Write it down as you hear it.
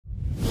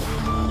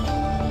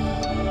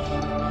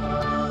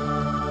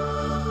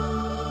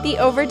The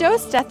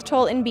overdose death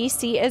toll in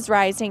BC is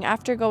rising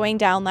after going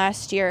down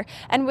last year,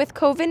 and with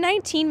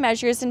COVID-19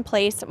 measures in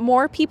place,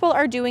 more people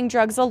are doing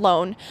drugs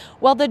alone,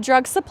 while the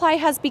drug supply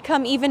has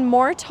become even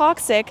more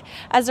toxic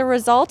as a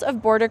result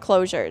of border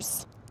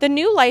closures. The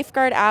new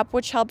Lifeguard app,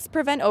 which helps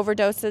prevent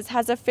overdoses,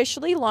 has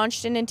officially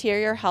launched in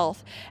Interior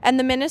Health, and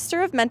the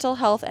Minister of Mental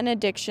Health and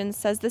Addictions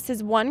says this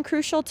is one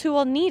crucial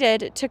tool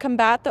needed to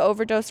combat the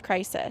overdose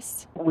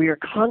crisis. We are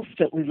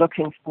constantly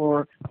looking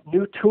for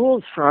new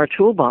tools for our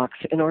toolbox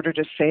in order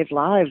to save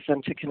lives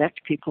and to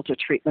connect people to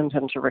treatment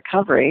and to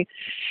recovery.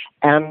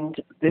 And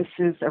this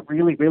is a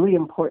really, really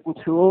important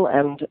tool.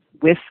 And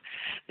with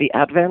the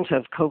advent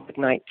of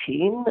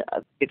COVID-19,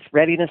 its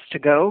readiness to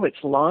go, its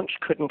launch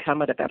couldn't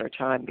come at a better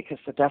time because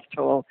the death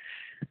toll,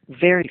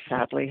 very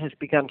sadly, has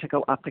begun to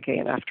go up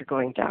again after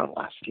going down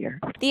last year.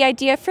 The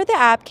idea for the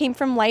app came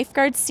from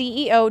Lifeguard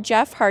CEO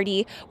Jeff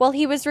Hardy while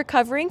he was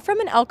recovering from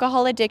an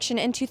alcohol addiction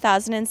in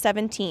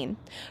 2017.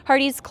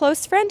 Hardy's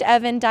close friend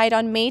Evan died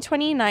on May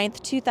 29,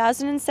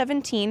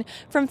 2017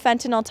 from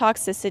fentanyl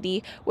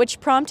toxicity,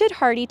 which prompted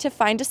Hardy to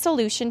find a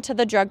solution to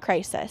the drug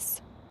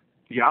crisis.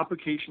 The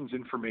application's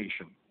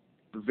information,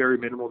 the very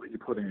minimal that you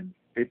put in,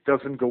 it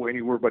doesn't go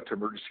anywhere but to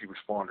emergency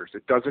responders.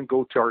 It doesn't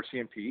go to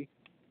RCMP.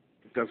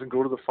 It doesn't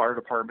go to the fire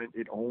department.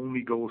 It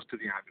only goes to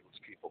the ambulance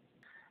people.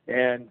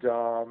 And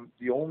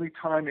the only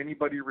time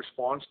anybody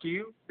responds to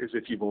you is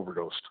if you've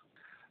overdosed.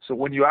 So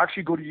when you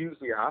actually go to use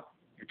the app,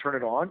 you turn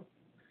it on,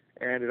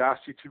 and it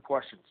asks you two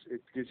questions.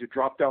 It gives you a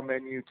drop-down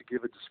menu to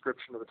give a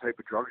description of the type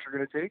of drugs you're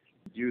going to take.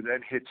 You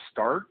then hit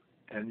start,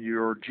 and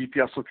your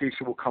GPS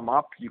location will come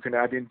up. You can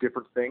add in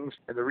different things.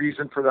 And the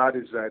reason for that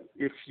is that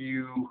if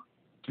you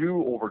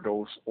do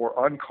overdose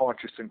or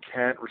unconscious and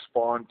can't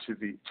respond to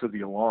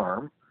the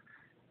alarm,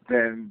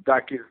 then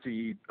that gives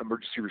the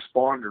emergency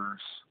responders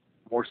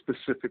more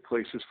specific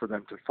places for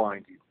them to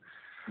find you.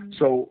 Mm-hmm.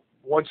 So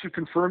once you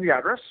confirm the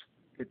address,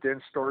 it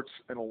then starts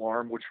an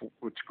alarm which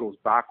goes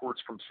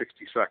backwards from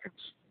 60 seconds.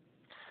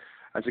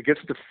 As it gets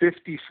to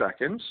 50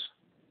 seconds,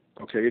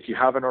 okay, if you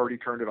haven't already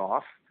turned it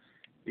off,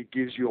 it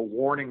gives you a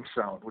warning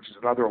sound, which is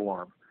another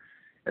alarm.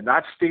 And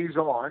that stays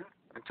on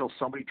until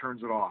somebody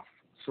turns it off.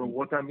 So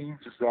what that means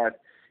is that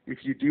if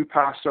you do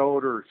pass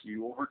out or if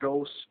you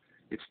overdose,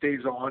 it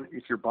stays on.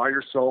 If you're by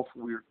yourself,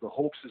 the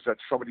hopes is that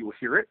somebody will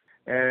hear it.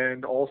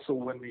 And also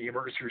when the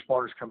emergency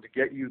responders come to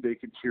get you, they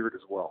can hear it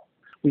as well.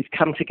 We've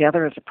come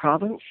together as a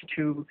province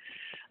to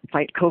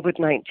fight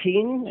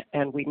COVID-19,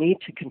 and we need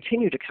to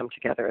continue to come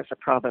together as a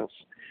province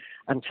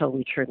until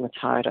we turn the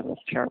tide on this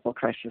terrible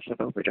crisis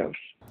of overdose.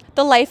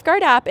 The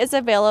Lifeguard app is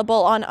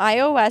available on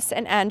iOS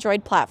and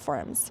Android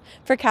platforms.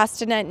 For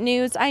Castanet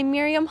News, I'm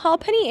Miriam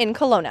Halpenny in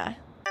Kelowna.